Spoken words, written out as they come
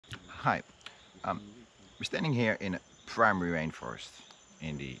Hi, we're standing here in a primary rainforest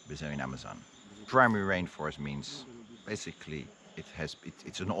in the Brazilian Amazon. Primary rainforest means basically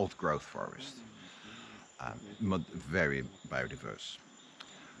it's an old growth forest, very biodiverse.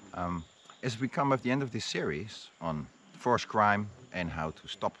 As we come at the end of this series on forest crime and how to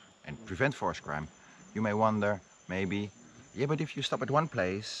stop and prevent forest crime, you may wonder maybe, yeah, but if you stop at one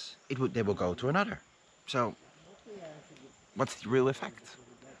place, they will go to another. So what's the real effect?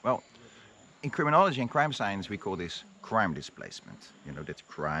 Well, in criminology and crime science, we call this crime displacement. You know, that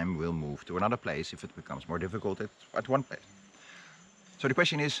crime will move to another place if it becomes more difficult at one place. So the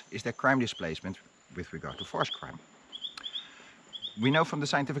question is there crime displacement with regard to forest crime? We know from the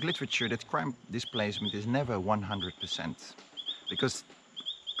scientific literature that crime displacement is never 100%, because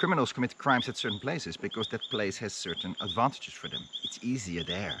criminals commit crimes at certain places because that place has certain advantages for them. It's easier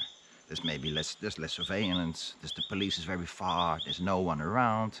there. There's less surveillance, the police is very far, there's no one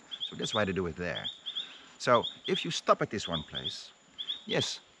around, so that's why they do it there. So if you stop at this one place,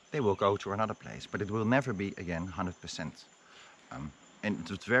 yes, they will go to another place, but it will never be, again, 100%. And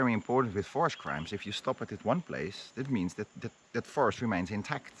it's very important with forest crimes. If you stop at it one place, that means that forest remains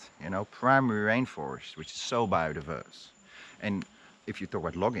intact. You know, primary rainforest, which is so biodiverse. And if you talk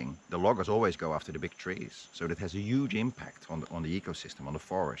about logging, the loggers always go after the big trees. So that has a huge impact on the ecosystem, on the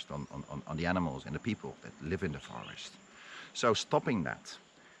forest, on the animals and the people that live in the forest. So stopping that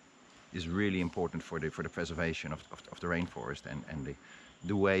is really important for the preservation of the rainforest and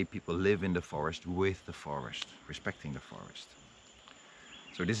the way people live in the forest with the forest, respecting the forest.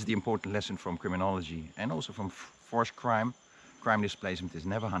 So this is the important lesson from criminology and also from forest crime. Crime displacement is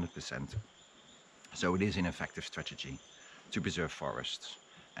never 100%. So it is an effective strategy to preserve forests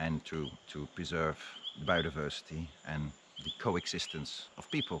and to preserve biodiversity and the coexistence of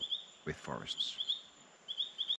people with forests.